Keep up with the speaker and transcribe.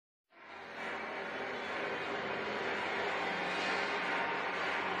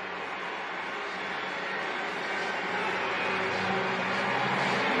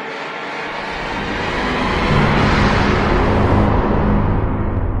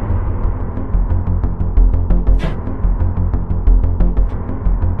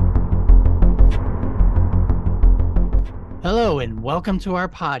Welcome to our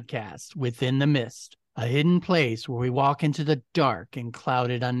podcast, Within the Mist, a hidden place where we walk into the dark and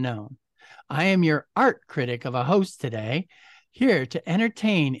clouded unknown. I am your art critic of a host today, here to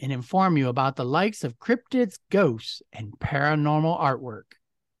entertain and inform you about the likes of cryptids, ghosts, and paranormal artwork.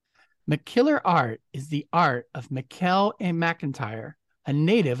 McKiller Art is the art of Mckell McIntyre, a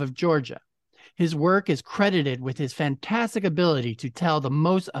native of Georgia. His work is credited with his fantastic ability to tell the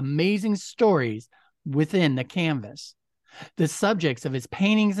most amazing stories within the canvas. The subjects of his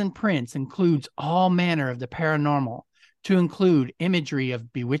paintings and prints includes all manner of the paranormal, to include imagery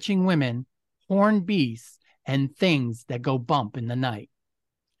of bewitching women, horned beasts, and things that go bump in the night.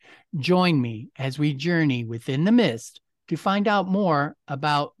 Join me as we journey within the mist to find out more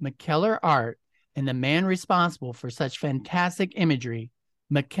about McKiller Art and the man responsible for such fantastic imagery,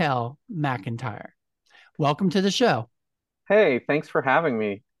 Mckell McIntyre. Welcome to the show. Hey, thanks for having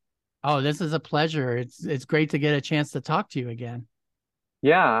me. Oh, this is a pleasure. It's great to get a chance to talk to you again.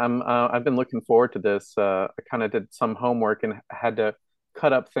 Yeah, I've been looking forward to this. I kind of did some homework and had to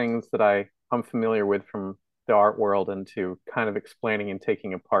cut up things that I'm familiar with from the art world into kind of explaining and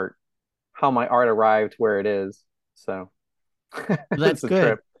taking apart how my art arrived where it is. So Well, that's it's a good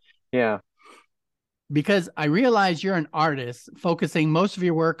trip. Yeah. because I realize you're an artist focusing most of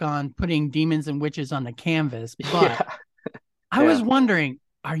your work on putting demons and witches on the canvas. But Yeah. I was Yeah. wondering,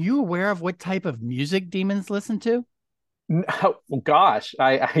 are you aware of what type of music demons listen to? No, gosh,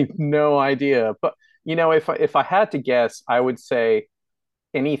 I have no idea. But if I had to guess, I would say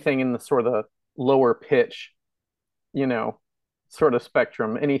anything in the sort of lower pitch, you know, sort of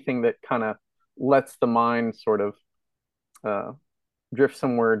spectrum, anything that kind of lets the mind sort of uh, drift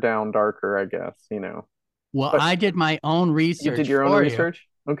somewhere down darker, I guess. Well, But I did my own you did research your own for you. research?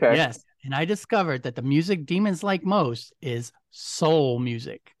 Okay. Yes. And I discovered that the music demons like most is soul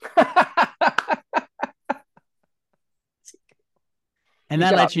music. And You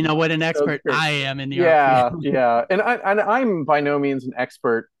that got lets you know what an That's expert great. I am in the art field. Yeah, yeah. And I'm by no means an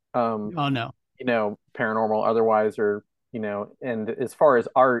expert, Oh, no. paranormal otherwise, or, and as far as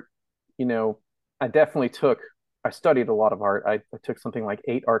art, you know, I definitely I studied a lot of art. I took something like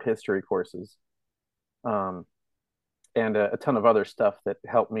 8 art history courses. Um, and a ton of other stuff that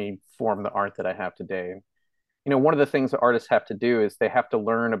helped me form the art that I have today. One of the things that artists have to do is they have to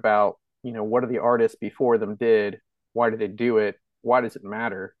learn about, what are the artists before them did? Why did they do it? Why does it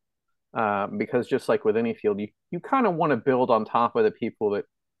matter? Because just like with any field, you kind of want to build on top of the people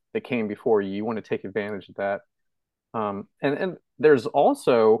that came before you. You want to take advantage of that. And there's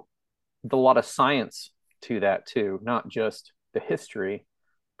also a lot of science to that too, not just the history,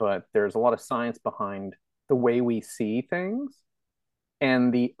 but there's a lot of science behind the way we see things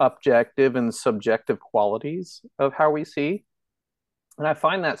and the objective and subjective qualities of how we see. And I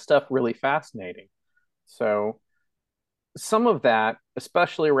find that stuff really fascinating. So some of that,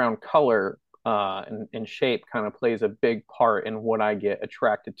 especially around color and shape, kind of plays a big part in what I get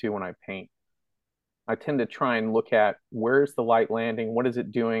attracted to when I paint. I tend to try and look at where's the light landing, what is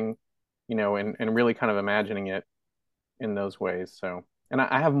it doing, and really kind of imagining it in those ways. So, and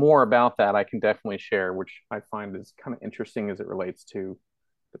I have more about that I can definitely share, which I find is kind of interesting as it relates to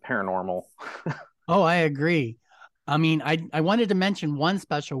the paranormal. Oh, I agree. I mean, I wanted to mention one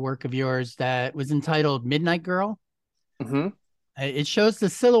special work of yours that was entitled Midnight Girl. Hmm. It shows the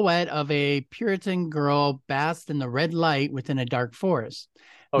silhouette of a Puritan girl basked in the red light within a dark forest.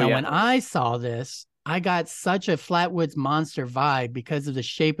 Oh Now, yeah. when I saw this, I got such a Flatwoods Monster vibe because of the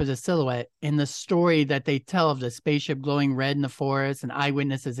shape of the silhouette and the story that they tell of the spaceship glowing red in the forest and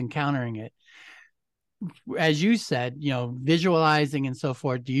eyewitnesses encountering it. As you said, visualizing and so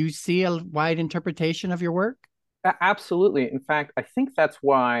forth, do you see a wide interpretation of your work? Absolutely. In fact, I think that's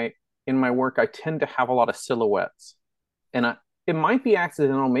why in my work I tend to have a lot of silhouettes. And it might be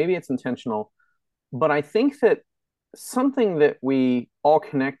accidental, maybe it's intentional, but I think that something that we all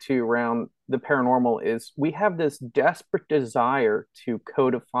connect to around the paranormal is we have this desperate desire to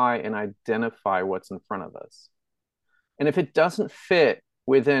codify and identify what's in front of us. And if it doesn't fit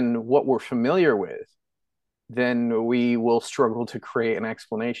within what we're familiar with, then we will struggle to create an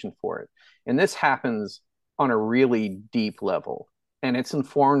explanation for it. And this happens on a really deep level. And it's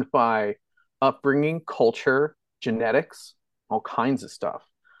informed by upbringing, culture, genetics, all kinds of stuff.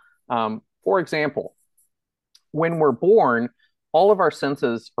 For example, when we're born, all of our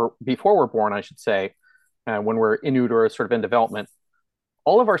senses, or before we're born, I should say, when we're in utero, sort of in development,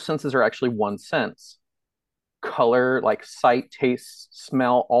 all of our senses are actually one sense. Color, like sight, taste,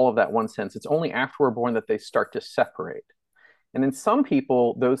 smell, all of that one sense. It's only after we're born that they start to separate. And in some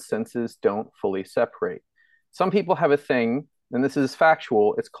people, those senses don't fully separate. Some people have a thing, and this is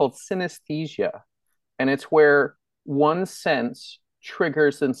factual, it's called synesthesia. And it's where one sense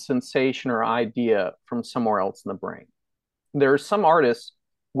triggers a sensation or idea from somewhere else in the brain. There are some artists,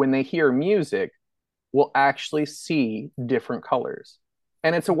 when they hear music, will actually see different colors.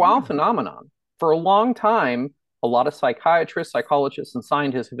 And it's a wild phenomenon. For a long time, a lot of psychiatrists, psychologists, and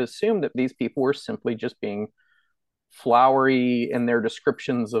scientists have assumed that these people were simply just being flowery in their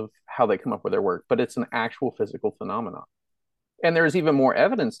descriptions of how they come up with their work, but it's an actual physical phenomenon. And there's even more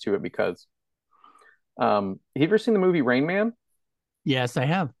evidence to it because have you ever seen the movie Rain Man? Yes, I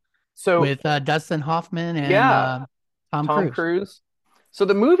have. So With Dustin Hoffman and yeah, Tom Tom Cruise. Cruise. So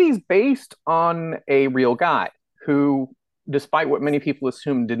the movie's based on a real guy who, despite what many people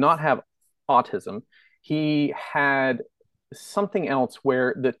assume, did not have autism. He had something else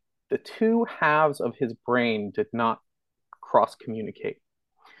where the two halves of his brain did not cross communicate.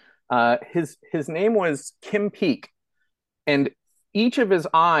 His name was Kim Peek, and each of his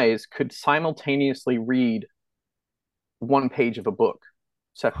eyes could simultaneously read one page of a book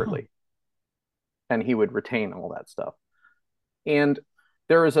separately, and he would retain all that stuff. And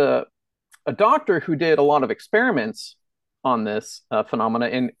there was a doctor who did a lot of experiments on this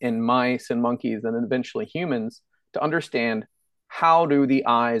phenomena in mice and monkeys and then eventually humans to understand how do the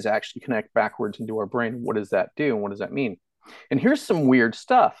eyes actually connect backwards into our brain. What does that do? And what does that mean? And here's some weird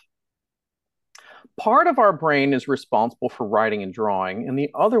stuff. Part of our brain is responsible for writing and drawing, and the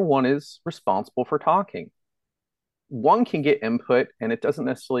other one is responsible for talking. One can get input and it doesn't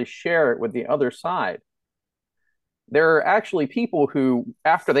necessarily share it with the other side. There are actually people who,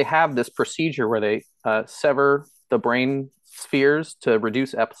 after they have this procedure where they sever the brain spheres to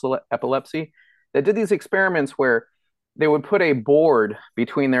reduce epilepsy, they did these experiments where they would put a board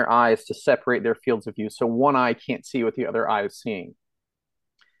between their eyes to separate their fields of view so one eye can't see what the other eye is seeing.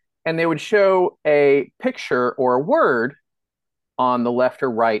 And they would show a picture or a word on the left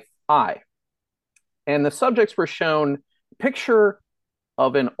or right eye. And the subjects were shown a picture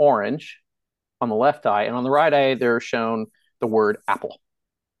of an orange on the left eye, and on the right eye, they're shown the word apple.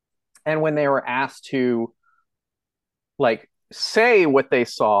 And when they were asked to say what they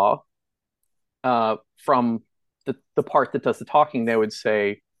saw from the part that does the talking, they would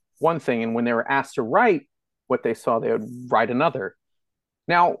say one thing. And when they were asked to write what they saw, they would write another.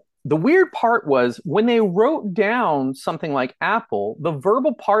 Now, the weird part was when they wrote down something like apple, the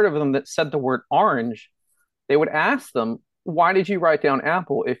verbal part of them that said the word orange, they would ask them, why did you write down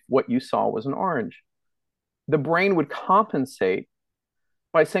apple if what you saw was an orange? The brain would compensate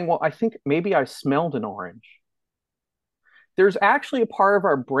by saying, well, I think maybe I smelled an orange. There's actually a part of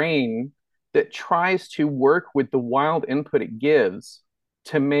our brain that tries to work with the wild input it gives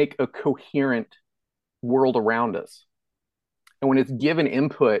to make a coherent world around us. And when it's given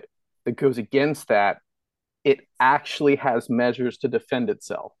input that goes against that, it actually has measures to defend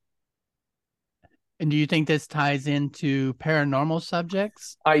itself. And do you think this ties into paranormal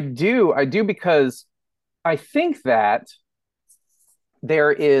subjects? I do because I think that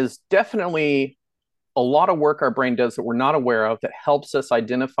there is definitely a lot of work our brain does that we're not aware of that helps us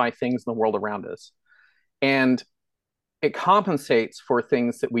identify things in the world around us. And it compensates for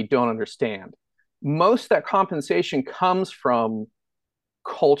things that we don't understand. Most of that compensation comes from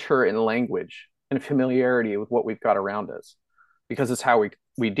culture and language and familiarity with what we've got around us, because it's how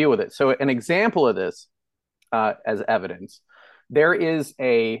we deal with it. So an example of this as evidence, there is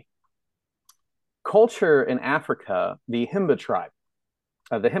a culture in Africa, the Himba tribe,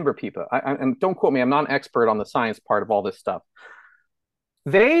 the Himba people. And don't quote me, I'm not an expert on the science part of all this stuff.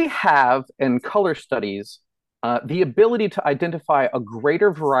 They have, in color studies, the ability to identify a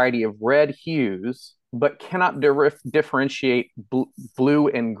greater variety of red hues, but cannot differentiate blue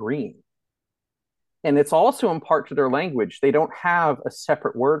and green. And it's also in part to their language. They don't have a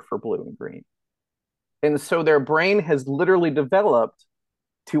separate word for blue and green. And so their brain has literally developed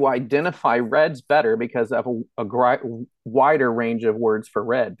to identify reds better because of a wider range of words for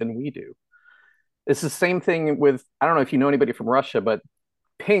red than we do. It's the same thing with, I don't know if you know anybody from Russia, but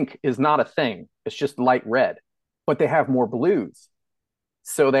pink is not a thing. It's just light red, but they have more blues.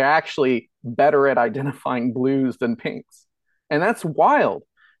 So they're actually better at identifying blues than pinks. And that's wild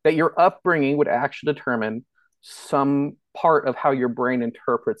that your upbringing would actually determine some part of how your brain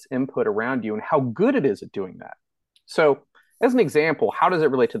interprets input around you and how good it is at doing that. So, as an example, how does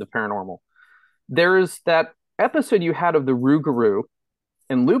it relate to the paranormal? There's that episode you had of the Rougarou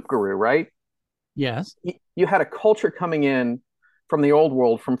and Loup-Garou, right? Yes. You had a culture coming in from the old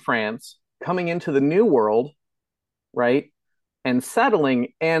world, from France, coming into the new world, right? And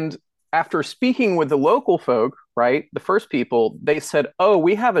settling. And after speaking with the local folk, right, the first people, they said, oh,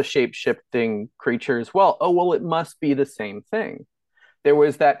 we have a shape-shifting creature as well. Oh, well, it must be the same thing. There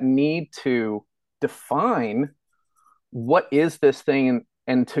was that need to define what is this thing,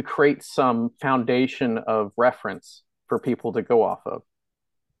 and to create some foundation of reference for people to go off of.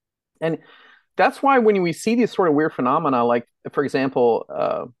 And that's why when we see these sort of weird phenomena, like, for example,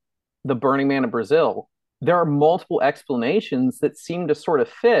 the Burning Man in Brazil, there are multiple explanations that seem to sort of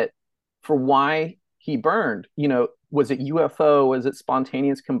fit for why he burned. Was it UFO? Was it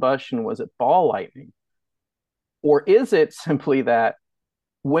spontaneous combustion? Was it ball lightning? Or is it simply that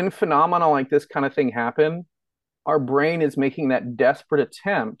when phenomena like this kind of thing happen, our brain is making that desperate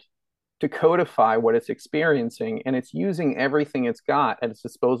attempt to codify what it's experiencing, and it's using everything it's got at its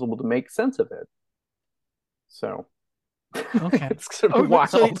disposal to make sense of it. So Okay. it's sort of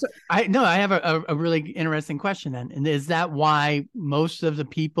wild. I have a really interesting question then. And is that why most of the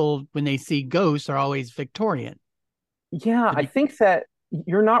people, when they see ghosts, are always Victorian? Yeah, I think that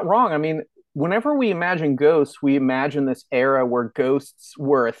you're not wrong. I mean, whenever we imagine ghosts, we imagine this era where ghosts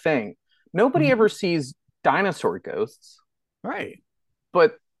were a thing. Nobody Mhm. ever sees dinosaur ghosts, Right.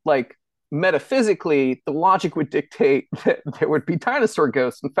 but like metaphysically, the logic would dictate that there would be dinosaur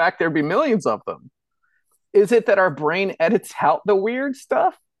ghosts. In fact, there'd be millions of them. Is it that our brain edits out the weird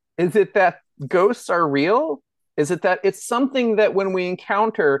stuff? Is it that ghosts are real? Is it that it's something that when we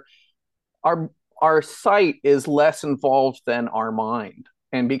encounter, our our sight is less involved than our mind?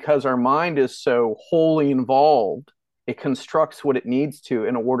 And because our mind is so wholly involved, it constructs what it needs to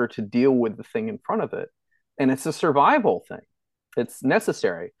in order to deal with the thing in front of it. And it's a survival thing. It's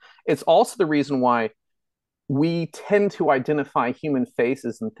necessary. It's also the reason why we tend to identify human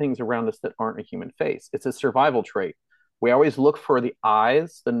faces and things around us that aren't a human face. It's a survival trait. We always look for the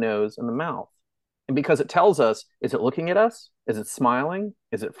eyes, the nose, and the mouth. And because it tells us, is it looking at us? Is it smiling?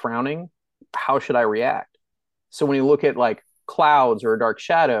 Is it frowning? How should I react? So when you look at like clouds or a dark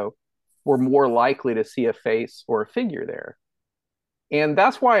shadow, we're more likely to see a face or a figure there. And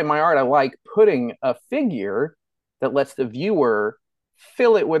that's why in my art, I like putting a figure that lets the viewer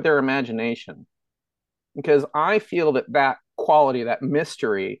fill it with their imagination, because I feel that that quality, that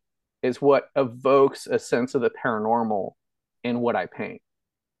mystery, is what evokes a sense of the paranormal in what I paint.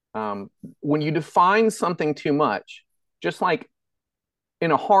 When you define something too much, just like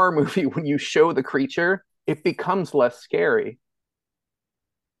in a horror movie, when you show the creature, it becomes less scary.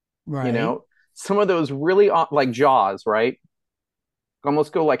 You Right. know, some of those really like Jaws, right?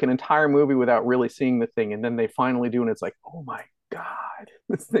 Almost go like an entire movie without really seeing the thing, and then they finally do, and it's like, oh my god,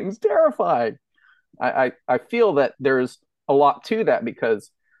 this thing's terrifying. I feel that there's a lot to that,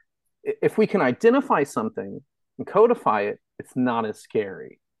 because if we can identify something and codify it, it's not as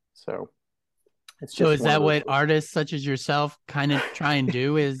scary. So it's So just is one of that those what artists such as yourself kind of try and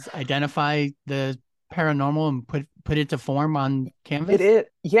do, is identify the paranormal and put it to form on it canvas? is.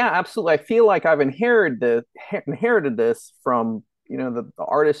 Yeah, absolutely. I feel like I've inherited this from the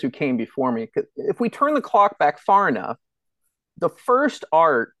artists who came before me. If we turn the clock back far enough, the first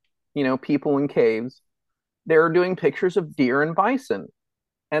art, people in caves, they're doing pictures of deer and bison,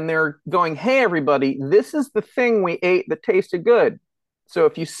 and they're going, hey, everybody, this is the thing we ate that tasted good. So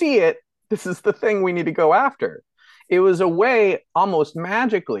if you see it, this is the thing we need to go after. It was a way, almost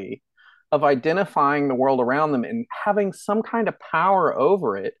magically, of identifying the world around them and having some kind of power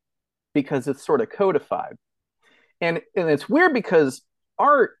over it, because it's sort of codified. And it's weird because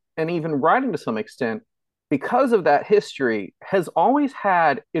art, and even writing to some extent, because of that history, has always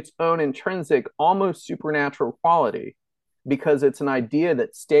had its own intrinsic, almost supernatural quality, because it's an idea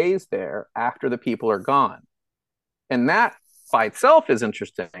that stays there after the people are gone. And that by itself is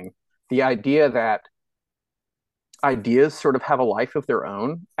interesting. The idea that ideas sort of have a life of their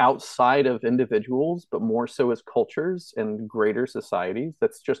own outside of individuals, but more so as cultures and greater societies.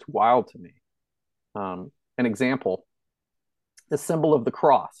 That's just wild to me. An example, the symbol of the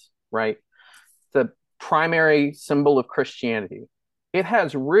cross, right? The primary symbol of Christianity. It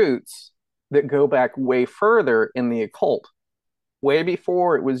has roots that go back way further in the occult, way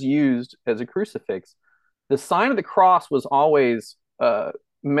before it was used as a crucifix. The sign of the cross was always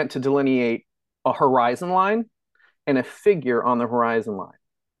meant to delineate a horizon line and a figure on the horizon line.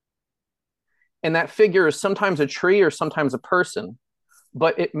 And that figure is sometimes a tree or sometimes a person,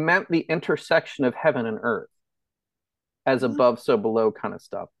 but it meant the intersection of heaven and earth, as above, so below kind of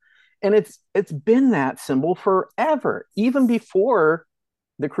stuff. And it's been that symbol forever, even before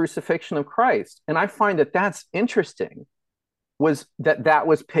the crucifixion of Christ. And I find that that's interesting, was that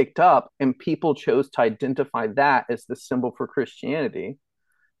was picked up and people chose to identify that as the symbol for Christianity.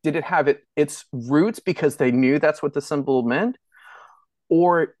 Did it have its roots because they knew that's what the symbol meant?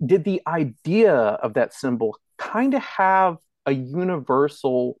 Or did the idea of that symbol kind of have a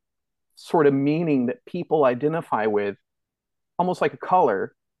universal sort of meaning that people identify with, almost like a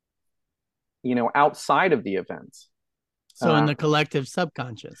color, outside of the events? So in the collective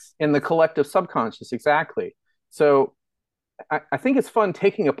subconscious. in the collective subconscious, exactly. So I think it's fun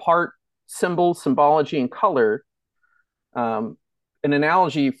taking apart symbols, symbology, and color. Um, an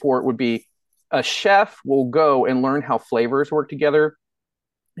analogy for it would be a chef will go and learn how flavors work together.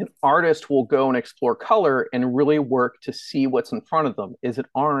 An artist will go and explore color and really work to see what's in front of them. Is it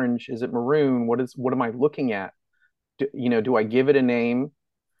orange? Is it maroon? What am I looking at? Do I give it a name?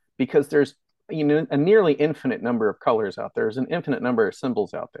 Because there's a nearly infinite number of colors out there. There's an infinite number of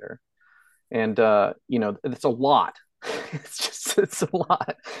symbols out there, and it's a lot. It's a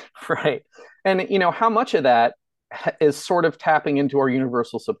lot, right? And how much of that is sort of tapping into our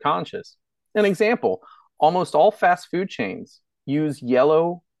universal subconscious. An example: almost all fast food chains use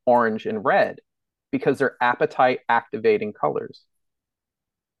yellow, orange, and red because they're appetite activating colors.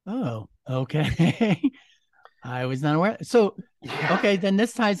 Oh, okay. I was not aware. So, Yeah. okay, then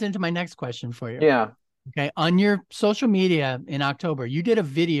this ties into my next question for you. Yeah. Okay. On your social media in October, you did a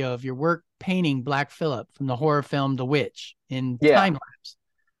video of your work painting Black Phillip from the horror film The Witch in Yeah. time lapse.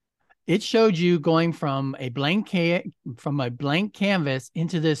 It showed you going from a blank canvas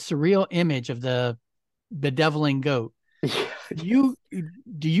into this surreal image of the bedeviling goat. Yeah. You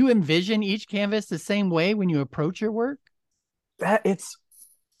do you envision each canvas the same way when you approach your work? That it's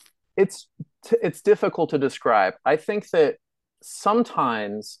it's difficult to describe. I think that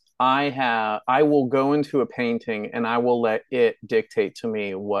sometimes I will go into a painting and I will let it dictate to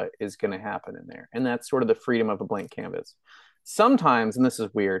me what is going to happen in there. And that's sort of the freedom of a blank canvas. Sometimes, and this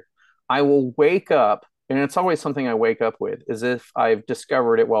is weird, I will wake up, and it's always something I wake up with, as if I've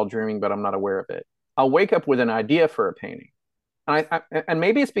discovered it while dreaming, but I'm not aware of it. I'll wake up with an idea for a painting. And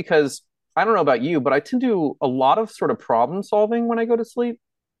maybe it's because I don't know about you, but I tend to do a lot of sort of problem solving when I go to sleep.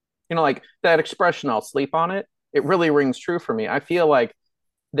 Like that expression, I'll sleep on it. It really rings true for me. I feel like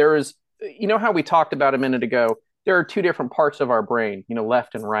there's, how we talked about a minute ago, there are two different parts of our brain,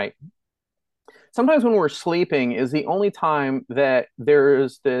 left and right. Sometimes when we're sleeping is the only time that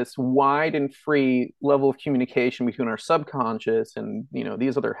there's this wide and free level of communication between our subconscious and,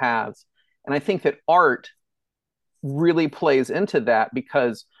 these other halves. And I think that art really plays into that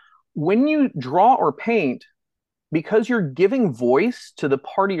because when you draw or paint, because you're giving voice to the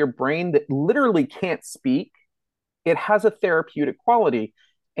part of your brain that literally can't speak, it has a therapeutic quality.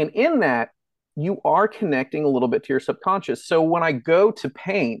 And in that, you are connecting a little bit to your subconscious. So when I go to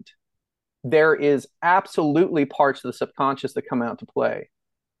paint, there is absolutely parts of the subconscious that come out to play.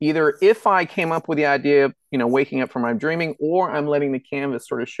 Either if I came up with the idea of, waking up from my dreaming, or I'm letting the canvas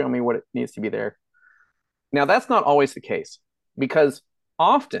sort of show me what it needs to be there. Now, that's not always the case because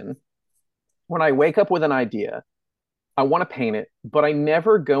often when I wake up with an idea, I want to paint it, but I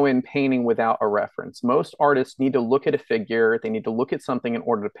never go in painting without a reference. Most artists need to look at a figure, they need to look at something in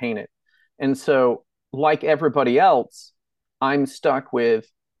order to paint it. And so, like everybody else, I'm stuck with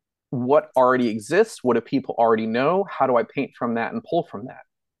what already exists, what do people already know, how do I paint from that and pull from that,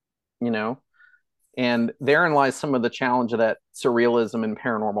 you know? And therein lies some of the challenge of that surrealism and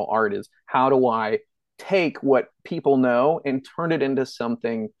paranormal art is how do I take what people know and turn it into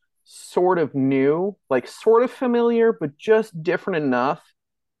something sort of new, like sort of familiar, but just different enough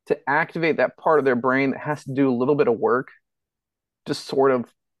to activate that part of their brain that has to do a little bit of work to sort of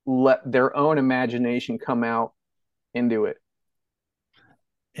let their own imagination come out into it.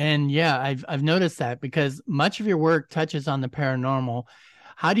 And yeah, I've noticed that because much of your work touches on the paranormal.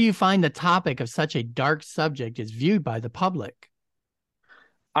 How do you find the topic of such a dark subject is viewed by the public?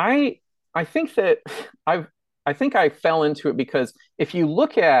 I I think that I've I think I fell into it because if you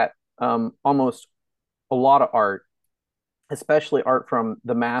look at almost a lot of art, especially art from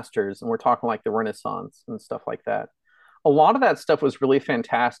the masters, and we're talking like the Renaissance and stuff like that, a lot of that stuff was really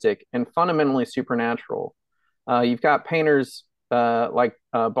fantastic and fundamentally supernatural. You've got painters like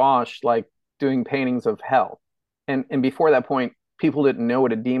Bosch, like doing paintings of hell, and before that point, people didn't know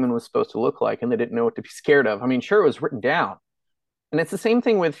what a demon was supposed to look like, and they didn't know what to be scared of. I mean, sure, it was written down, and it's the same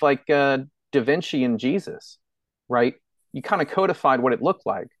thing with like Da Vinci and Jesus, right? You kind of codified what it looked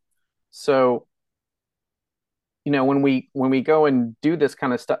like. So when we go and do this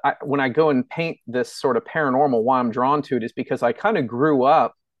kind of stuff, when I go and paint this sort of paranormal, why I'm drawn to it is because I kind of grew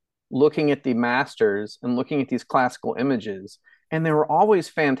up looking at the masters and looking at these classical images, and they were always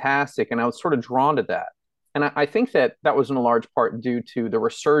fantastic, and I was sort of drawn to that. And I think that that was in a large part due to the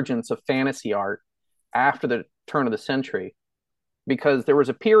resurgence of fantasy art after the turn of the century, because there was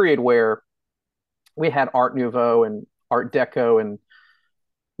a period where we had Art Nouveau and Art Deco, and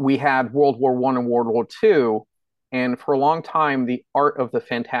we had World War One and World War Two, and for a long time, the art of the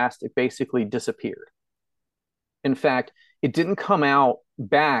fantastic basically disappeared. In fact, it didn't come out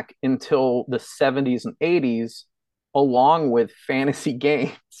back until the 70s and 80s along with fantasy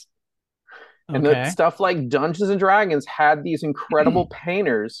games. And the Okay. stuff like Dungeons and Dragons had these incredible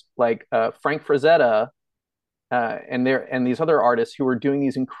painters like Frank Frazetta and these other artists who were doing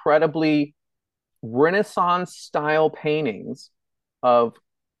these incredibly Renaissance style paintings of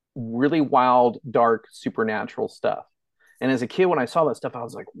really wild, dark, supernatural stuff. And as a kid, when I saw that stuff, I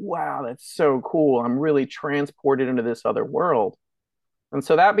was like, wow, that's so cool. I'm really transported into this other world. And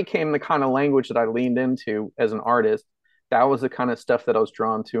so that became the kind of language that I leaned into as an artist. That was the kind of stuff that I was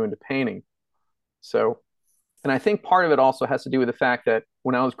drawn to into painting. So, and I think part of it also has to do with the fact that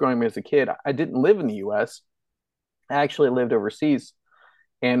when I was growing up as a kid, I didn't live in the US. I actually lived overseas.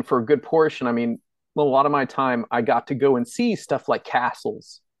 And for a good portion, I mean, a lot of my time, I got to go and see stuff like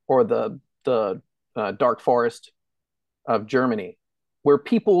castles or the dark forest of Germany, where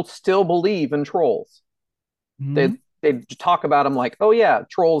people still believe in trolls. They Mhm. they talk about them like, oh yeah,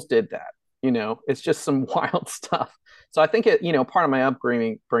 trolls did that. It's just some wild stuff. So I think part of my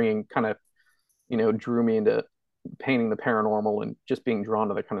upbringing bringing kind of drew me into painting the paranormal and just being drawn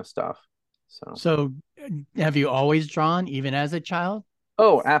to that kind of stuff. So So, have you always drawn, even as a child?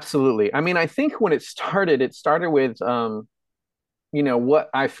 oh, absolutely. I mean, I think when it started with what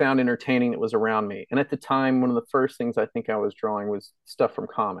I found entertaining that was around me. And at the time, one of the first things I think I was drawing was stuff from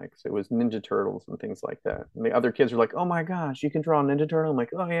comics. It was Ninja Turtles and things like that. And the other kids were like, "Oh my gosh, you can draw a Ninja Turtle!" I'm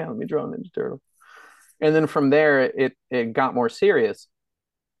like, "Oh yeah, let me draw a Ninja Turtle." And then from there, it got more serious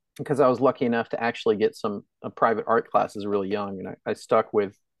because I was lucky enough to actually get some private art classes really young, and I stuck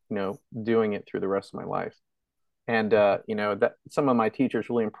with doing it through the rest of my life. And that some of my teachers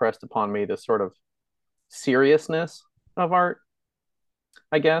really impressed upon me this sort of seriousness of art,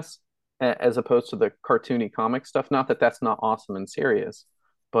 I guess, as opposed to the cartoony comic stuff. Not that that's not awesome and serious,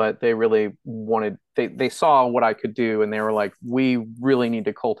 but they really they saw what I could do, and they were like, "We really need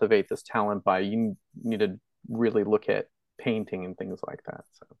to cultivate this talent by you need to really look at painting and things like that."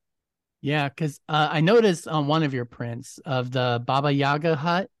 So Yeah, because I noticed on one of your prints of the Baba Yaga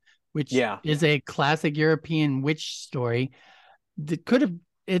hut, which yeah, is a classic European witch story, that could have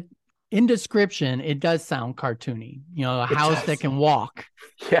it in description, it does sound cartoony. A it house that does. can walk.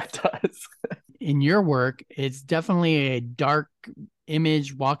 Yeah, it does. In your work, it's definitely a dark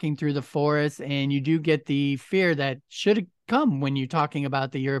image walking through the forest, and you do get the fear that should come when you're talking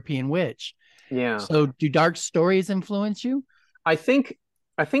about the European witch. Yeah. So, do dark stories influence you? I think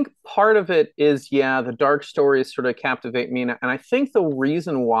I think part of it is, yeah, the dark stories sort of captivate me, and I think the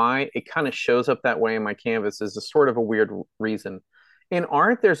reason why it kind of shows up that way in my canvas is a sort of a weird reason. In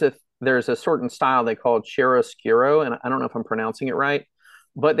art, there's a certain style they call chiaroscuro, and I don't know if I'm pronouncing it right,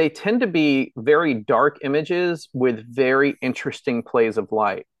 but they tend to be very dark images with very interesting plays of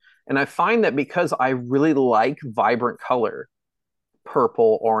light. And I find that because I really like vibrant color,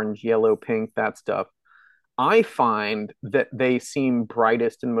 purple, orange, yellow, pink, that stuff, I find that they seem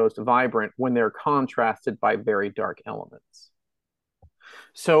brightest and most vibrant when they're contrasted by very dark elements.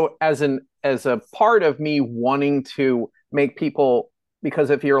 So as a part of me wanting to make people, because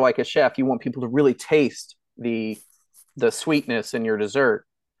if you're like a chef, you want people to really taste the sweetness in your dessert.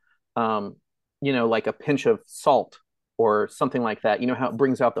 Um, like a pinch of salt or something like that. You know how it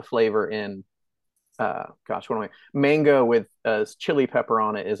brings out the flavor in gosh, what am I? Mango with chili pepper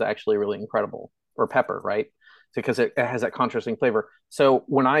on it is actually really incredible, or pepper, right? Because it has that contrasting flavor. So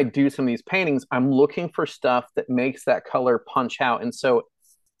when I do some of these paintings, I'm looking for stuff that makes that color punch out. And so,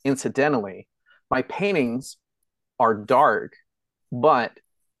 incidentally, my paintings are dark, but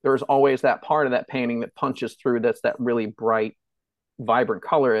there's always that part of that painting that punches through. That's that really bright, vibrant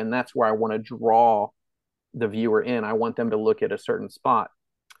color, and that's where I want to draw the viewer in. I want them to look at a certain spot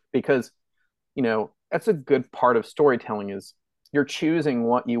because that's a good part of storytelling is you're choosing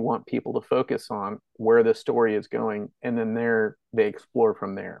what you want people to focus on, where the story is going, and then they explore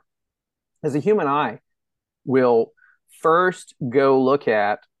from there. As a human eye will first go look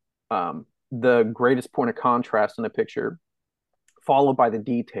at the greatest point of contrast in a picture, followed by the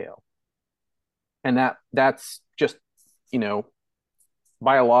detail. And that's just, you know,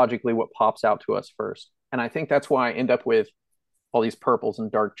 biologically what pops out to us first. And I think that's why I end up with all these purples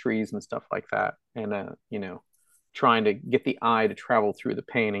and dark trees and stuff like that. And trying to get the eye to travel through the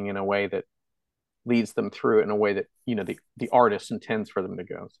painting in a way that leads them through it in a way that the artist intends for them to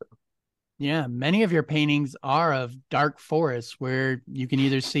go. So Yeah, many of your paintings are of dark forests where you can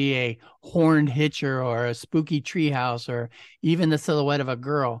either see a horned hitcher or a spooky treehouse or even the silhouette of a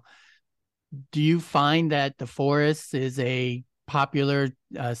girl. Do you find that the forest is a popular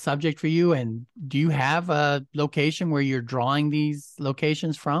subject for you? And do you have a location where you're drawing these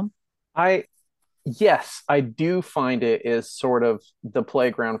locations from? I Yes, I do find it is sort of the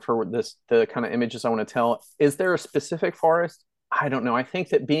playground for the kind of images I want to tell. Is there a specific forest? I don't know. I think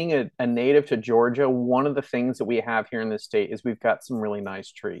that being a native to Georgia, one of the things that we have here in this state is we've got some really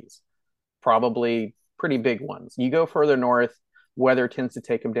nice trees, probably pretty big ones. You go further north, weather tends to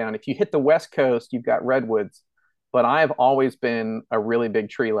take them down. If you hit the West Coast, you've got redwoods, but I've always been a really big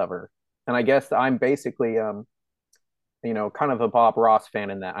tree lover. And I guess I'm basically kind of a Bob Ross fan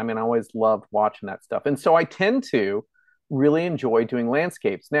in that. I mean, I always loved watching that stuff. And so I tend to really enjoy doing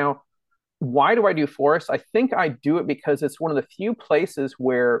landscapes. Now, why do I do forests? I think I do it because it's one of the few places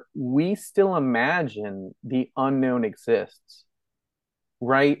where we still imagine the unknown exists,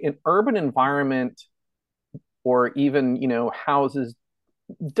 right? An urban environment or even, houses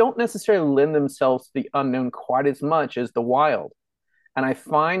don't necessarily lend themselves to the unknown quite as much as the wild. And I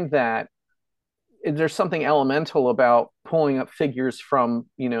find that there's something elemental about pulling up figures from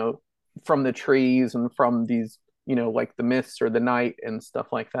the trees and from these, like the mists or the night and stuff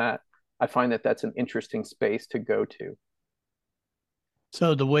like that. I find that that's an interesting space to go to.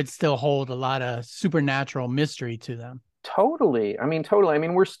 So the woods still hold a lot of supernatural mystery to them. Totally. I mean, totally. I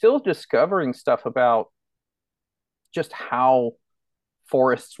mean, we're still discovering stuff about just how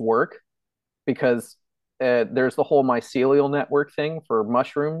forests work because there's the whole mycelial network thing for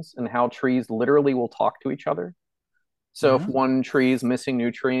mushrooms and how trees literally will talk to each other. So if Yeah. one tree is missing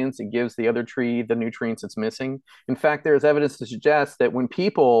nutrients, it gives the other tree the nutrients it's missing. In fact, there's evidence to suggest that when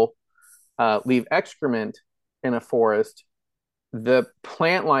people leave excrement in a forest, the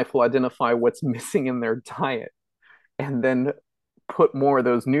plant life will identify what's missing in their diet and then put more of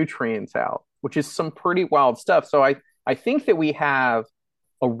those nutrients out, which is some pretty wild stuff. So I think that we have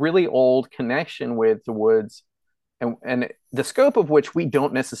a really old connection with the woods and the scope of which we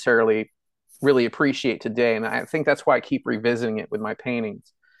don't necessarily really appreciate today. And I think that's why I keep revisiting it with my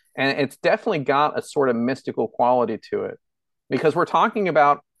paintings. And it's definitely got a sort of mystical quality to it because we're talking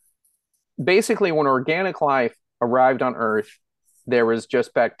about basically when organic life arrived on Earth, there was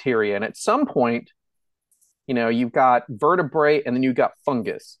just bacteria. And at some point, you've got vertebrate and then you've got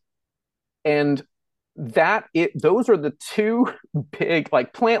fungus. And those are the two big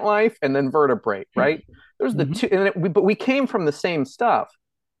like plant life and then vertebrate, right? Those are the Mhm. two, but we came from the same stuff.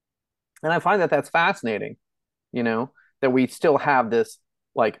 And I find that that's fascinating, you know, that we still have this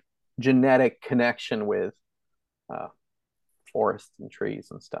like genetic connection with uh, forests and trees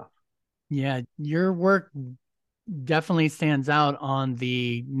and stuff. Yeah, your work definitely stands out on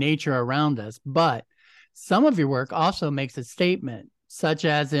the nature around us, but some of your work also makes a statement, such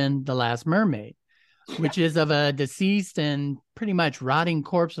as in The Last Mermaid, which is of a deceased and pretty much rotting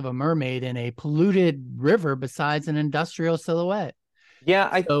corpse of a mermaid in a polluted river besides an industrial silhouette.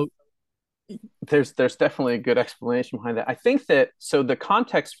 Yeah, So, there's definitely a good explanation behind that. I think that so the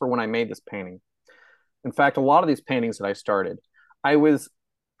context for when I made this painting, in fact, a lot of these paintings that I started, I was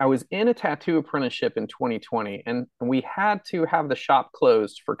I was in a tattoo apprenticeship in 2020, and we had to have the shop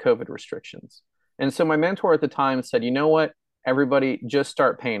closed for COVID restrictions. And so my mentor at the time said, "You know what? Everybody just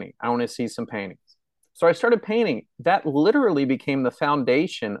start painting. I want to see some paintings." So I started painting. That literally became the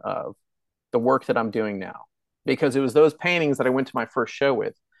foundation of the work that I'm doing now because it was those paintings that I went to my first show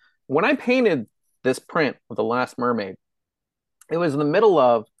with. When I painted this print of The Last Mermaid, it was in the middle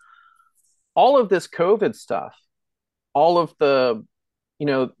of all of this COVID stuff, all of the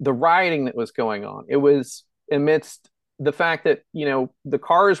rioting that was going on. It was amidst the fact that, the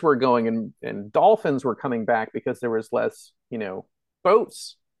cars were going and dolphins were coming back because there was less,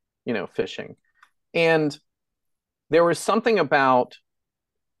 boats, fishing. And there was something about,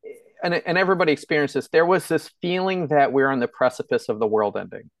 and everybody experienced this, there was this feeling that we're on the precipice of the world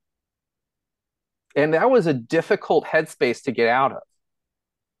ending. And that was a difficult headspace to get out of,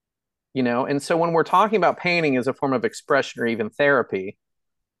 And so when we're talking about painting as a form of expression or even therapy,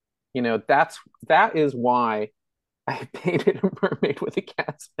 that is why I painted a mermaid with a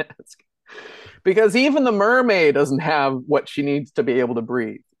gas mask. Because even the mermaid doesn't have what she needs to be able to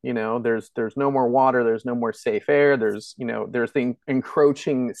breathe. There's no more water, there's no more safe air, there's the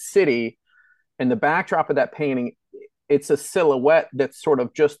encroaching city. And the backdrop of that painting, it's a silhouette that's sort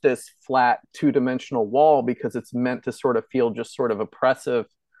of just this flat two-dimensional wall because it's meant to sort of feel just sort of oppressive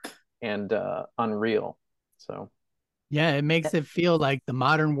and unreal. So yeah, it makes it feel like the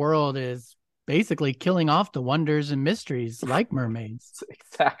modern world is basically killing off the wonders and mysteries like mermaids.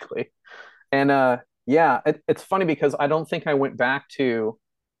 exactly. And yeah, it's funny because I don't think I went back to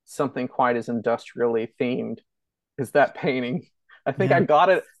something quite as industrially themed as that painting. I think I Yeah. got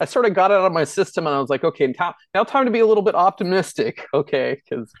it. I sort of got it out of my system, and I was like, okay, now time to be a little bit optimistic, okay?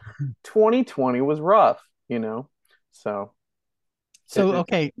 Because 2020 was rough. So So,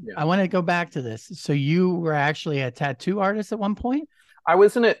 okay, Yeah. I want to go back to this. So you were actually a tattoo artist at one point? I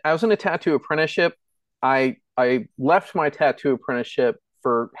was in a tattoo apprenticeship. I left my tattoo apprenticeship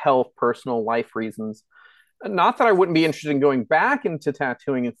for health, personal life reasons. Not that I wouldn't be interested in going back into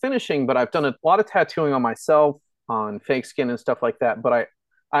tattooing and finishing, but I've done a lot of tattooing on myself, on fake skin and stuff like that. But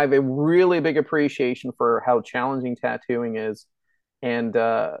I have a really big appreciation for how challenging tattooing is, and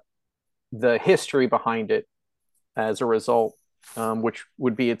the history behind it as a result, which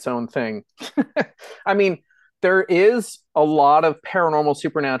would be its own thing. I mean, there is a lot of paranormal,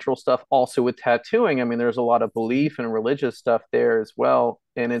 supernatural stuff also with tattooing. I mean, there's a lot of belief and religious stuff there as well.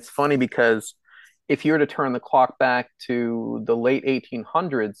 And it's funny because if you were to turn the clock back to the late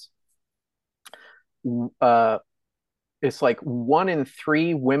 1800s, uh, it's like 1 in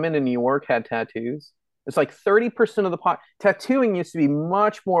 3 women in New York had tattoos. It's like 30% of the tattooing used to be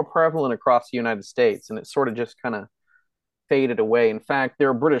much more prevalent across the United States, and it sort of just kind of faded away. In fact, there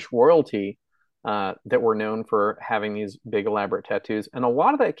are British royalty that were known for having these big elaborate tattoos, and a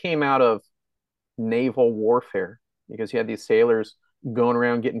lot of that came out of naval warfare because you had these sailors going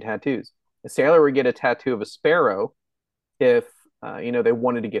around getting tattoos. A sailor would get a tattoo of a sparrow if they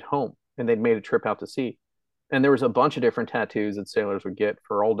wanted to get home and they'd made a trip out to sea. And there was a bunch of different tattoos that sailors would get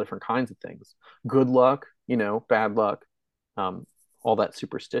for all different kinds of things. Good luck, bad luck, um, all that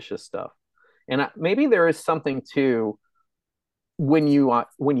superstitious stuff. And maybe there is something to when you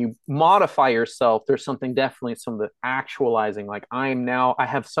modify yourself. There's something, definitely some of the actualizing. Like I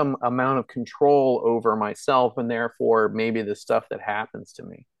have some amount of control over myself, and therefore maybe the stuff that happens to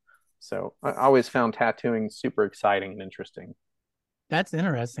me. So I always found tattooing super exciting and interesting. That's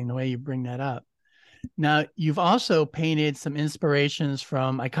interesting the way you bring that up. Now, you've also painted some inspirations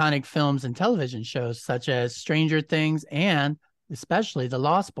from iconic films and television shows such as Stranger Things and especially The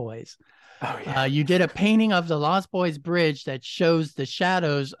Lost Boys. Oh yeah. You did a painting of the Lost Boys bridge that shows the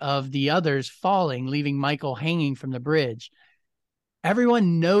shadows of the others falling, leaving Michael hanging from the bridge.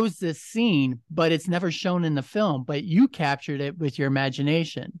 Everyone knows this scene, but it's never shown in the film, but you captured it with your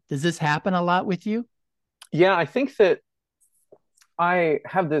imagination. Does this happen a lot with you? Yeah, I think that I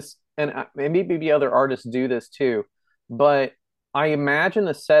have this, and maybe other artists do this too, but I imagine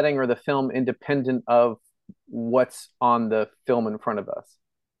the setting or the film independent of what's on the film in front of us.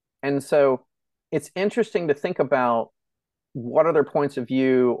 And so it's interesting to think about what other points of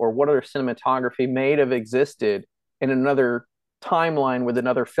view or what other cinematography may have existed in another timeline with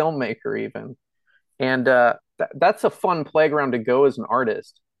another filmmaker, even. And that's a fun playground to go as an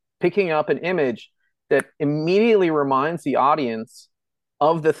artist, picking up an image that immediately reminds the audience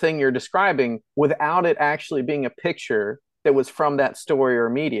of the thing you're describing without it actually being a picture that was from that story or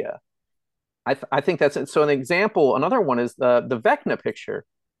media. I think that's it. So an example, another one is the Vecna picture.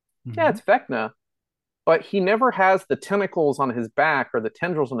 Yeah, Mm-hmm. it's Vecna, but he never has the tentacles on his back or the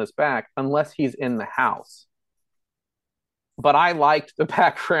tendrils on his back unless he's in the house. But I liked the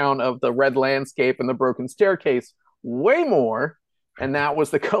background of the red landscape and the broken staircase way more, and that was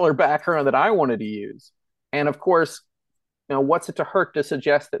the color background that I wanted to use. And of course, what's it to hurt to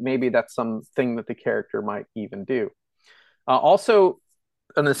suggest that maybe that's something that the character might even do? Also,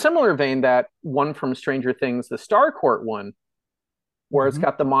 in a similar vein, that one from Stranger Things, the Starcourt one, where it's Mm-hmm.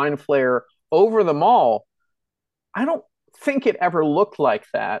 got the mind flare over the mall. I don't think it ever looked like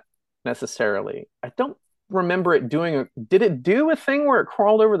that necessarily. I don't remember it did it do a thing where it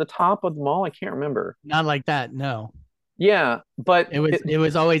crawled over the top of the mall? I can't remember. Not like that, no. Yeah, but It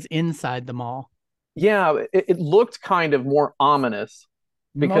was always inside the mall. it looked kind of more ominous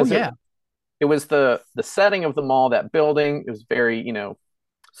Oh because yeah. it was the setting of the mall, that building. It was very,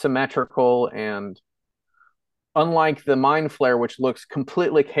 symmetrical, and unlike the mind flare, which looks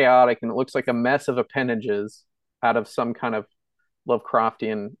completely chaotic and it looks like a mess of appendages out of some kind of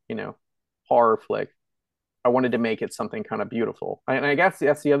Lovecraftian, horror flick. I wanted to make it something kind of beautiful. And I guess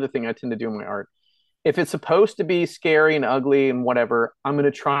that's the other thing I tend to do in my art. If it's supposed to be scary and ugly and whatever, I'm going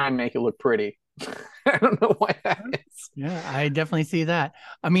to try and make it look pretty. I don't know why that is. Yeah, I definitely see that.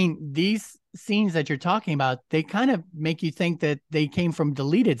 I mean, these scenes that you're talking about, they kind of make you think that they came from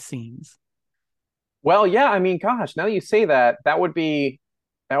deleted scenes. Well, yeah, I mean, gosh, now that you say that, that would be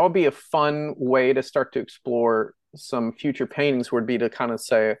a fun way to start to explore some future paintings, would be to kind of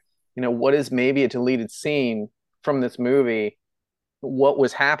say, what is maybe a deleted scene from this movie? What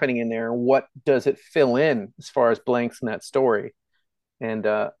was happening in there? What does it fill in as far as blanks in that story? And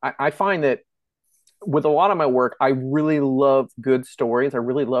I find that with a lot of my work, I really love good stories. I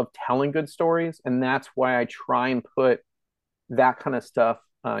really love telling good stories, and that's why I try and put that kind of stuff,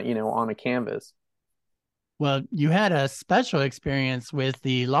 on a canvas. Well, you had a special experience with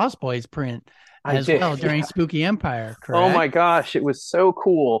the Lost Boys print I as did. well during Yeah. Spooky Empire, Oh my correct? gosh, it was so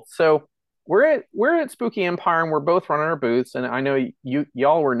cool. So we're at Spooky Empire and we're both running our booths, and I know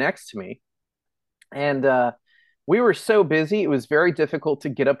y'all were next to me, and we were so busy it was very difficult to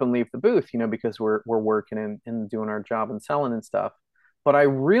get up and leave the booth, because we're working and doing our job and selling and stuff. But I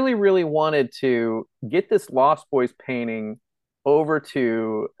really, really wanted to get this Lost Boys painting over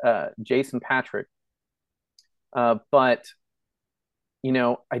to Jason Patrick, but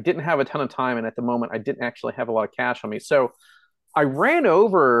I didn't have a ton of time, and at the moment, I didn't actually have a lot of cash on me. So I ran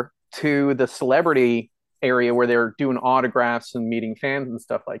over to the celebrity area where they're doing autographs and meeting fans and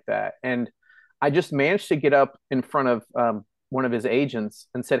stuff like that. And I just managed to get up in front of one of his agents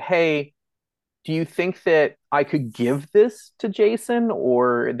and said, "Hey, do you think that I could give this to Jason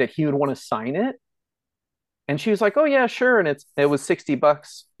or that he would want to sign it?" And she was like, "Oh yeah, sure." And it was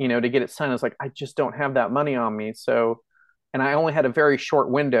 $60, to get it signed. I was like, "I just don't have that money on me." So, and I only had a very short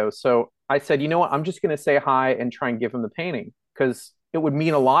window. So I said, "You know what? I'm just going to say hi and try and give him the painting because it would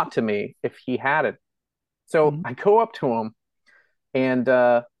mean a lot to me if he had it." So Mhm. I go up to him and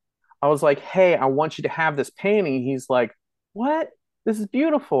I was like, "Hey, I want you to have this painting." He's like, "What? This is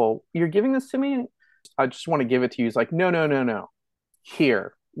beautiful. You're giving this to me?" "I just want to give it to you." He's like, "No, no, no, no.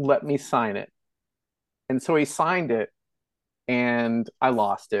 Here, let me sign it." And so he signed it and I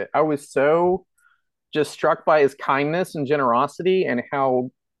lost it. I was so just struck by his kindness and generosity and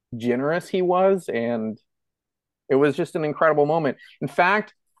how generous he was. And it was just an incredible moment. In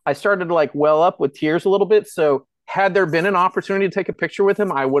fact, I started to like well up with tears a little bit. So, had there been an opportunity to take a picture with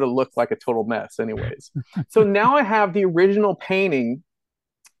him, I would have looked like a total mess, anyways. So now I have the original painting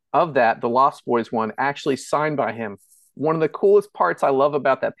of that, the Lost Boys one, actually signed by him. One of the coolest parts I love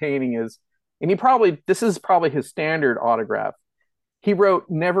about that painting is, and this is probably his standard autograph. He wrote,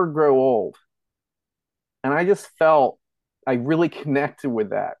 "Never grow old." And I just felt I really connected with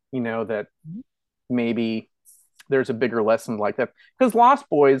that, that maybe there's a bigger lesson like that. Because Lost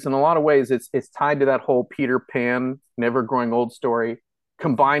Boys, in a lot of ways, it's tied to that whole Peter Pan never growing old story,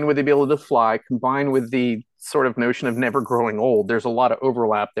 combined with the ability to fly, combined with the sort of notion of never growing old. There's a lot of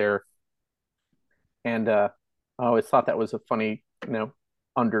overlap there. And I always thought that was a funny,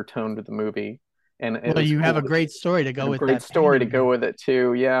 undertone to the movie. And it Well, was you have cool a to great story to and go a with great that story to painting go then. with it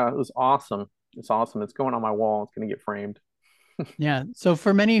too. Yeah, it was awesome. It's awesome. It's going on my wall. It's going to get framed. Yeah. So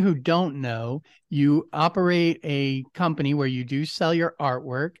for many who don't know, you operate a company where you do sell your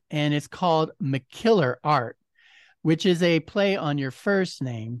artwork, and it's called McKiller Art, which is a play on your first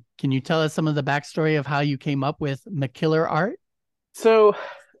name. Can you tell us some of the backstory of how you came up with McKiller Art? So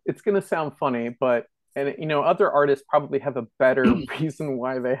it's going to sound funny, but and other artists probably have a better reason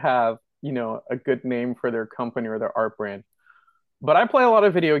why they have a good name for their company or their art brand. But I play a lot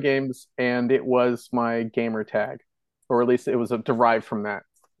of video games, and it was my gamer tag, or at least it was derived from that.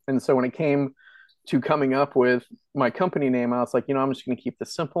 And so when it came to coming up with my company name, I was like, I'm just going to keep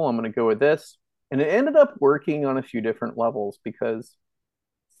this simple. I'm going to go with this. And it ended up working on a few different levels because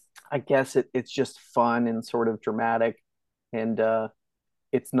I guess it's just fun and sort of dramatic, and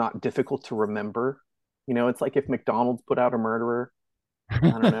it's not difficult to remember. It's like if McDonald's put out a murderer. I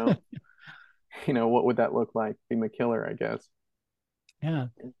don't know. What would that look like? Be McKiller, I guess. Yeah.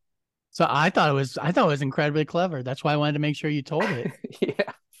 So I thought it was incredibly clever. That's why I wanted to make sure you told it.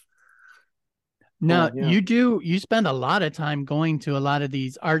 Yeah, Now, cool. Yeah. you spend a lot of time going to a lot of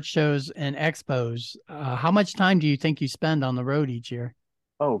these art shows and expos. How much time do you think you spend on the road each year?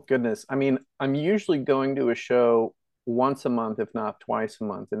 Oh, goodness. I mean, I'm usually going to a show once a month, if not twice a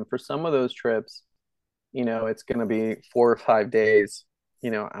month. And for some of those trips, it's going to be 4 or 5 days,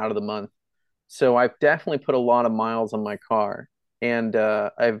 out of the month. So I've definitely put a lot of miles on my car. And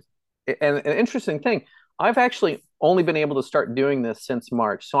and an interesting thing, I've actually only been able to start doing this since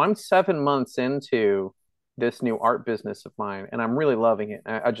March. So I'm 7 months into this new art business of mine, and I'm really loving it.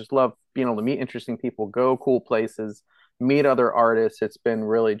 I just love being able to meet interesting people, go cool places, meet other artists. It's been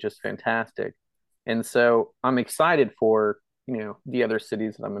really just fantastic. And so I'm excited for, the other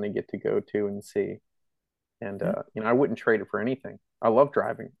cities that I'm going to get to go to and see. And I wouldn't trade it for anything. I love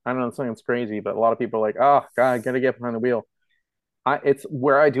driving. I don't know, it sounds crazy, but a lot of people are like, "Oh God, I gotta get behind the wheel." It's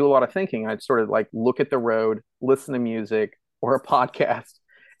where I do a lot of thinking. I'd sort of like look at the road, listen to music or a podcast,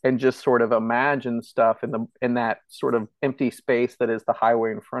 and just sort of imagine stuff in that sort of empty space that is the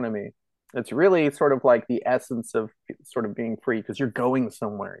highway in front of me. It's really sort of like the essence of sort of being free because you're going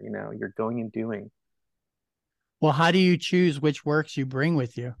somewhere, you're going and doing. Well, how do you choose which works you bring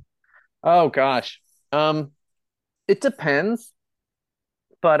with you? Oh gosh. Um, it depends,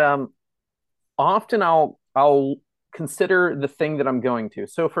 but often I'll consider the thing that I'm going to.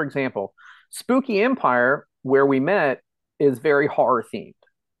 So for example, Spooky Empire where we met is very horror themed.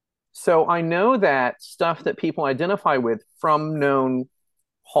 So I know that stuff that people identify with from known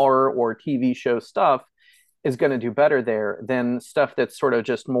horror or TV show stuff is going to do better there than stuff that's sort of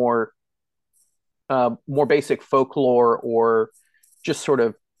just more basic folklore or just sort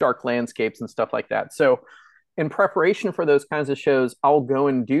of dark landscapes and stuff like that. So in preparation for those kinds of shows, I'll go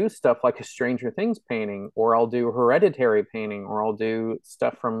and do stuff like a Stranger Things painting, or I'll do Hereditary painting, or I'll do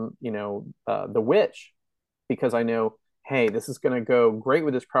stuff from The Witch, because I know, hey, this is going to go great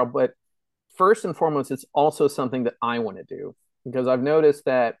with this crowd. But first and foremost, it's also something that I want to do, because I've noticed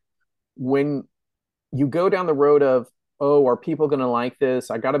that when you go down the road of, oh, are people going to like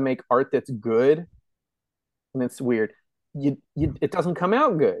this? I got to make art that's good, and it's weird. It doesn't come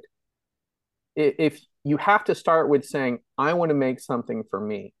out good. If you have to start with saying, I want to make something for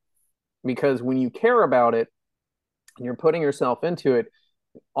me, because when you care about it and you're putting yourself into it,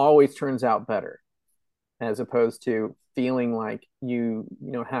 it always turns out better, as opposed to feeling like you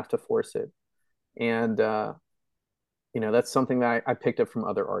have to force it. And that's something that I picked up from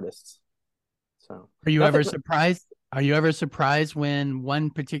other artists. So Are you nothing. ever surprised? Are you ever surprised when one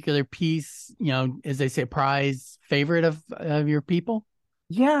particular piece, as they say, prize favorite of your people?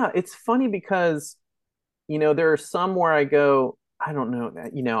 Yeah, it's funny because there are some where I go, I don't know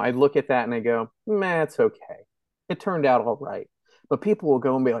that, I look at that and I go, man, it's okay. It turned out all right. But people will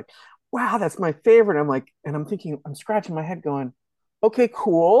go and be like, wow, that's my favorite. I'm like, and I'm thinking, I'm scratching my head going, okay,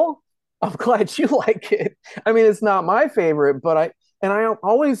 cool. I'm glad you like it. I mean, it's not my favorite, but I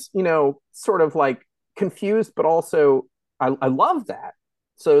always, sort of like confused, but also I love that.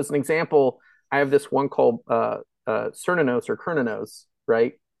 So as an example, I have this one called Cernanos or Kernanos,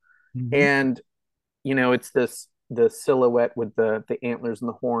 right? Mm-hmm. And it's the silhouette with the antlers and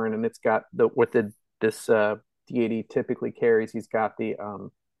the horn, and it's got this deity typically carries. He's got the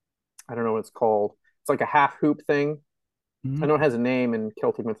I don't know what it's called. It's like a half hoop thing. I Mm-hmm. know it has a name in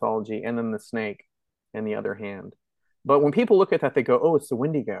Celtic mythology, and then the snake in the other hand. But when people look at that, they go, "Oh, it's the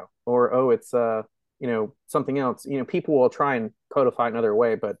Wendigo," or "Oh, it's something else." People will try and codify it another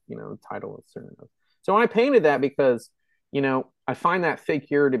way, but the title is certain. So I painted that because I find that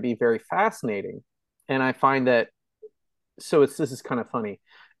figure to be very fascinating, and I find that this is kind of funny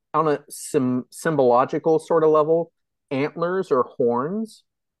on a symbological sort of level. Antlers or horns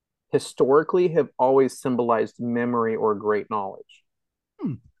historically have always symbolized memory or great knowledge.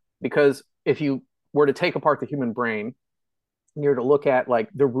 Hmm. Because if you were to take apart the human brain, and you're to look at like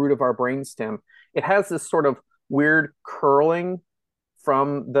the root of our brainstem, it has this sort of weird curling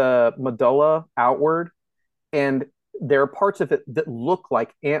from the medulla outward, and there are parts of it that look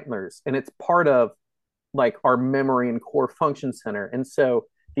like antlers, and it's part of like our memory and core function center. And so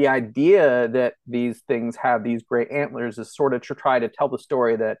the idea that these things have these great antlers is sort of to try to tell the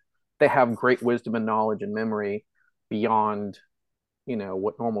story that they have great wisdom and knowledge and memory beyond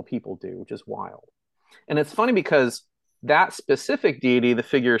what normal people do, which is wild. And it's funny because that specific deity, the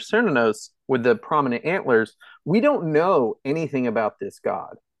figure Cernunnos with the prominent antlers, we don't know anything about this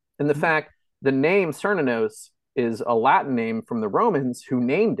god. And the fact the name Cernunnos is a Latin name from the Romans who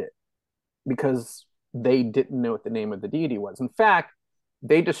named it because they didn't know what the name of the deity was. In fact,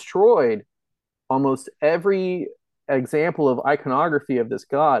 they destroyed almost every example of iconography of this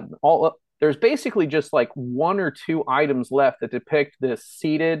god. There's basically just like one or two items left that depict this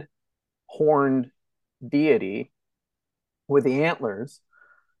seated horned deity with the antlers,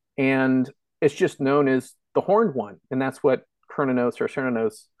 and it's just known as the horned one, and that's what Kernanos or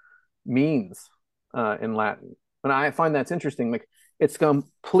Cernanos means in Latin. And I find that's interesting. Like it's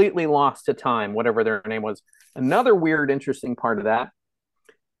completely lost to time, whatever their name was. Another weird, interesting part of that,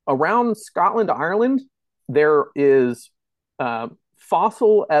 around Scotland, Ireland, there is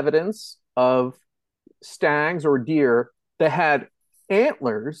fossil evidence of stags or deer that had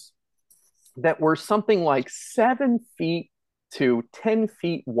antlers that were something like 7 feet to 10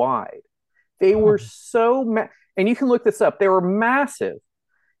 feet wide. They were and you can look this up, they were massive.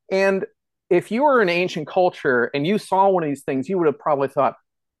 And if you were an ancient culture and you saw one of these things, you would have probably thought,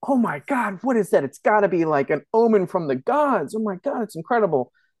 oh my God, what is that? It's got to be like an omen from the gods. Oh my God, it's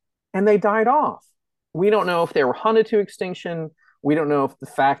incredible. And they died off. We don't know if they were hunted to extinction. We don't know if the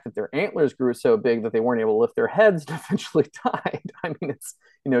fact that their antlers grew so big that they weren't able to lift their heads eventually died. I mean, it's,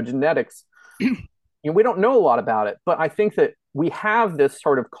 genetics. We don't know a lot about it, but I think that we have this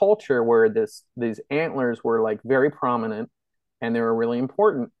sort of culture where these antlers were like very prominent and they were really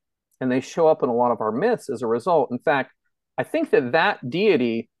important. And they show up in a lot of our myths as a result. In fact, I think that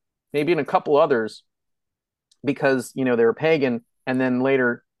deity, maybe in a couple others, because, they were pagan and then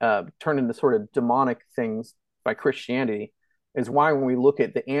later turned into sort of demonic things by Christianity, is why when we look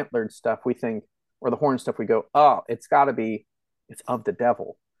at the antlered stuff, we think, or the horn stuff, we go, oh, it's got to be, it's of the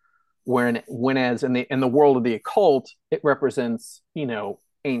devil. Whereas in the world of the occult, it represents,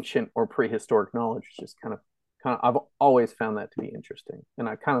 ancient or prehistoric knowledge. It's just I've always found that to be interesting, and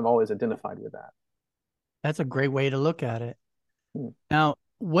I kind of always identified with that. That's a great way to look at it. Hmm. Now,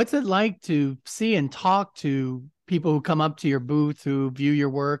 what's it like to see and talk to people who come up to your booth, who view your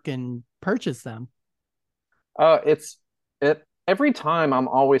work and purchase them? It's it every time I'm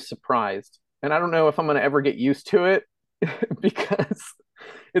always surprised, and I don't know if I'm going to ever get used to it because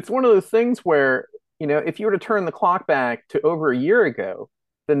it's one of those things where, if you were to turn the clock back to over a year ago,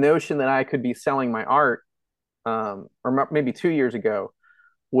 the notion that I could be selling my art, or maybe 2 years ago,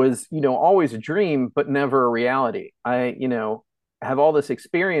 was, always a dream, but never a reality. I, have all this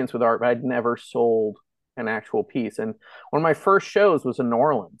experience with art, but I'd never sold an actual piece. And one of my first shows was in New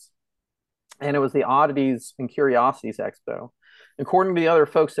Orleans, and it was the Oddities and Curiosities Expo. According to the other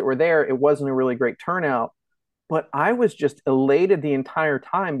folks that were there, it wasn't a really great turnout, but I was just elated the entire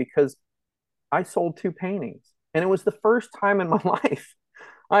time because I sold 2 paintings. And it was the first time in my life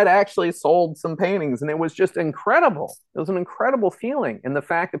I'd actually sold some paintings. And it was just incredible. It was an incredible feeling. And the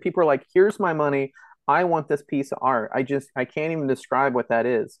fact that people are like, here's my money. I want this piece of art. I can't even describe what that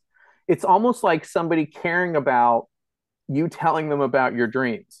is. It's almost like somebody caring about you telling them about your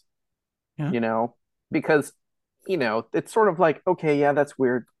dreams, Yeah. you know, because, it's sort of like, okay, yeah, that's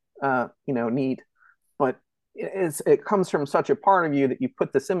weird, neat. But it comes from such a part of you that you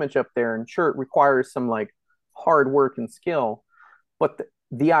put this image up there, and sure, it requires some like hard work and skill, but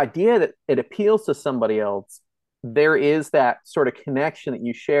the idea that it appeals to somebody else, there is that sort of connection that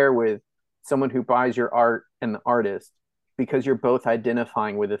you share with someone who buys your art and the artist, because you're both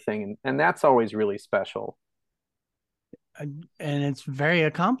identifying with the thing, and that's always really special. And it's very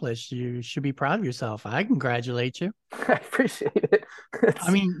accomplished. You should be proud of yourself. I congratulate you. I appreciate it.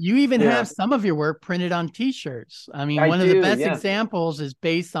 I mean, you even Yeah, have some of your work printed on t-shirts. I mean, I one of the do. best Yeah. examples is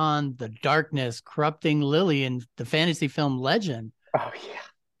based on the darkness corrupting Lily in the fantasy film Legend. Oh yeah,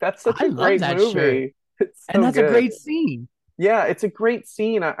 that's such I a love great that shirt. movie. It's And so that's a good. great scene. Yeah, it's a great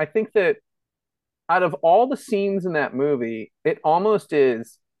scene. I think that out of all the scenes in that movie, it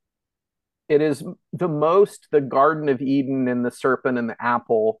is the most the Garden of Eden and the serpent and the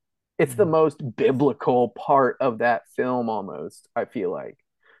apple. It's the Mhm. most biblical part of that film, almost, I feel like.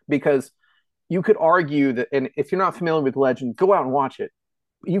 Because you could argue that, and if you're not familiar with Legend, go out and watch it.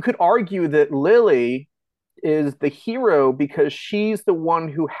 You could argue that Lily is the hero because she's the one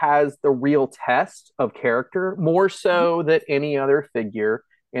who has the real test of character, more so than any other figure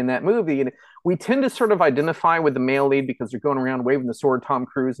in that movie. And we tend to sort of identify with the male lead because they're going around waving the sword, Tom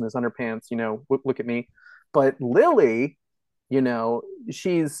Cruise in his underpants, look at me. But Lily, you know,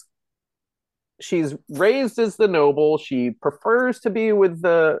 she's she's raised as the noble. She prefers to be with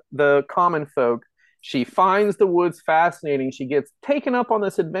the common folk. She finds the woods fascinating. She gets taken up on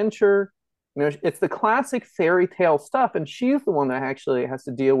this adventure. It's the classic fairy tale stuff, and she's the one that actually has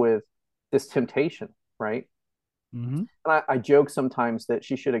to deal with this temptation, right? Mm-hmm. And I joke sometimes that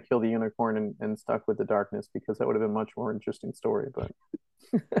she should have killed the unicorn and stuck with the darkness, because that would have been a much more interesting story. But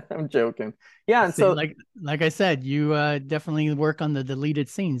I'm joking. Yeah, and See, so like I said, you definitely work on the deleted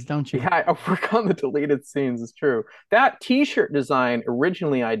scenes, don't you? yeah, I work on the deleted scenes. It's true. That T-shirt design,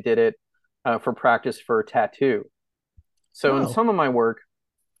 originally I did it for practice for a tattoo. So in Oh, some of my work,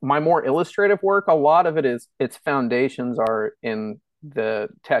 my more illustrative work, a lot of it is its foundations are in the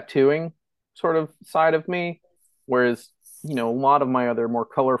tattooing sort of side of me, whereas a lot of my other more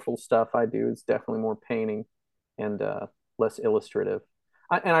colorful stuff I do is definitely more painting and less illustrative.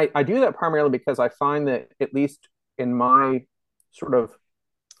 I do that primarily because I find that, at least in my sort of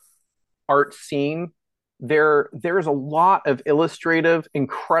art scene, there's a lot of illustrative,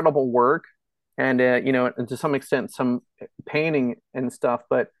 incredible work, and and to some extent some painting and stuff,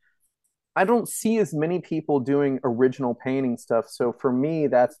 but I don't see as many people doing original painting stuff. So for me,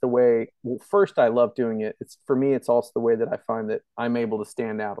 that's the way. Well, first, I love doing it. It's for me. It's also the way that I find that I'm able to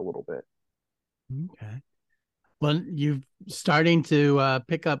stand out a little bit. okay. Well, you're starting to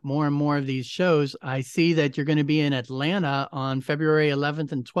pick up more and more of these shows. I see that you're going to be in Atlanta on February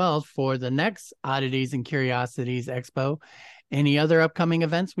 11th and 12th for the next Oddities and Curiosities Expo. Any other upcoming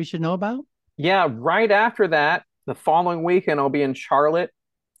events we should know about? Yeah, right after that, the following weekend, I'll be in Charlotte.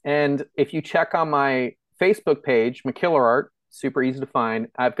 And if you check on my Facebook page, McKiller Art, super easy to find,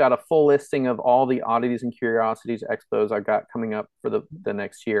 I've got a full listing of all the Oddities and Curiosities expos I've got coming up for the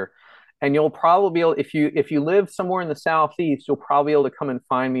next year. And you'll probably be able, if you live somewhere in the southeast, you'll probably be able to come and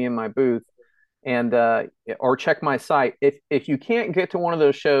find me in my booth, and or check my site. If you can't get to one of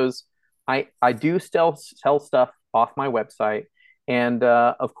those shows, I do still sell stuff off my website, And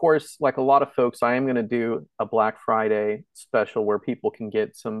of course, like a lot of folks, I am going to do a Black Friday special where people can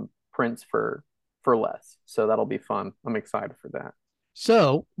get some prints for less. So that'll be fun. I'm excited for that.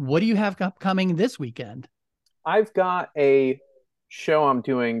 So, what do you have upcoming this weekend? I've got a show I'm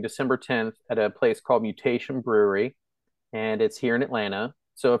doing December 10th at a place called Mutation Brewery, and it's here in Atlanta.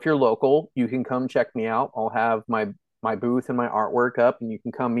 So if you're local, you can come check me out. I'll have my booth and my artwork up, and you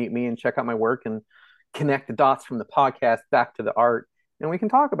can come meet me and check out my work and connect the dots from the podcast back to the art, and we can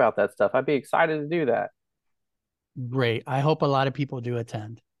talk about that stuff. I'd be excited to do that. Great. I hope a lot of people do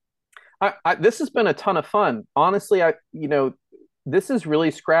attend. This has been a ton of fun. Honestly, this is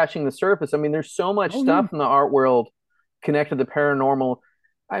really scratching the surface. I mean, there's so much Oh, yeah. stuff in the art world connected to paranormal.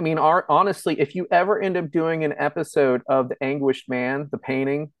 I mean, art, honestly, if you ever end up doing an episode of The Anguished Man, the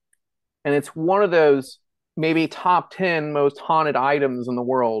painting, and it's one of those maybe top 10 most haunted items in the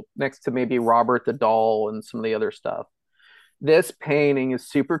world, next to maybe Robert the Doll and some of the other stuff. This painting is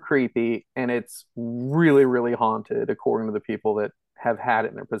super creepy and it's really, really haunted, according to the people that have had it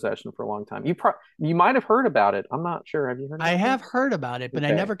in their possession for a long time. You might have heard about it. I'm not sure. Have you heard I about have that? heard about it, but I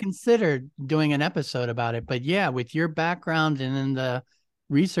Okay. never considered doing an episode about it. But yeah, with your background and in the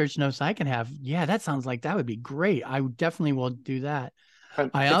research notes I can have, yeah, that sounds like that would be great. I definitely will do that. I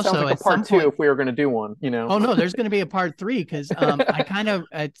It sounds also, like a at part some two point, if we were going to do one, you know? oh no, there's going to be a part three because I kind of,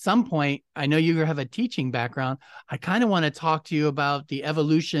 at some point, I know you have a teaching background. I kind of want to talk to you about the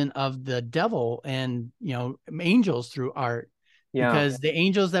evolution of the devil and, angels through art, Yeah. because the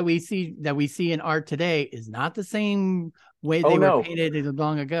angels that we see in art today is not the same way Oh they were no. painted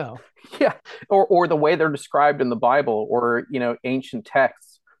long ago. Yeah. Or the way they're described in the Bible or, ancient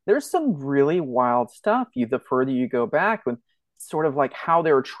texts. There's some really wild stuff the further you go back, when sort of like how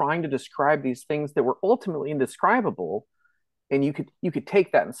they were trying to describe these things that were ultimately indescribable, and you could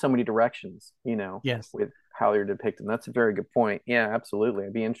take that in so many directions, Yes. with how they're depicted. That's a very good point. Yeah, absolutely.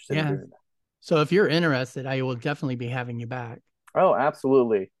 I'd be interested in Yeah. doing that. So if you're interested, I will definitely be having you back. Oh,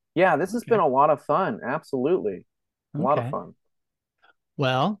 absolutely. Yeah, this has been Okay. a lot of fun. Absolutely. A lot of Okay. fun.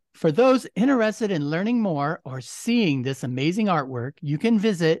 Well, for those interested in learning more or seeing this amazing artwork, you can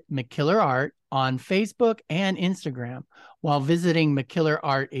visit McKiller Art on Facebook and Instagram, while visiting McKiller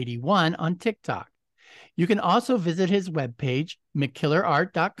Art 81 on TikTok. You can also visit his webpage,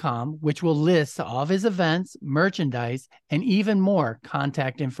 mckillerart.com, which will list all of his events, merchandise, and even more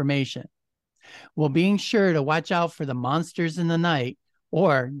contact information. While being sure to watch out for the monsters in the night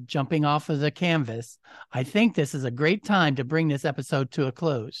or jumping off of the canvas, I think this is a great time to bring this episode to a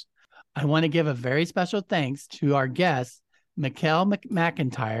close. I want to give a very special thanks to our guests, Mckell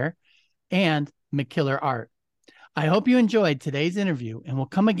McIntyre and McKiller Art. I hope you enjoyed today's interview and will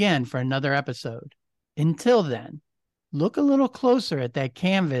come again for another episode. Until then, look a little closer at that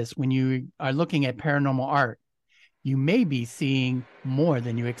canvas when you are looking at paranormal art. You may be seeing more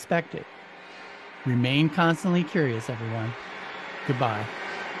than you expected. Remain constantly curious, everyone. Goodbye.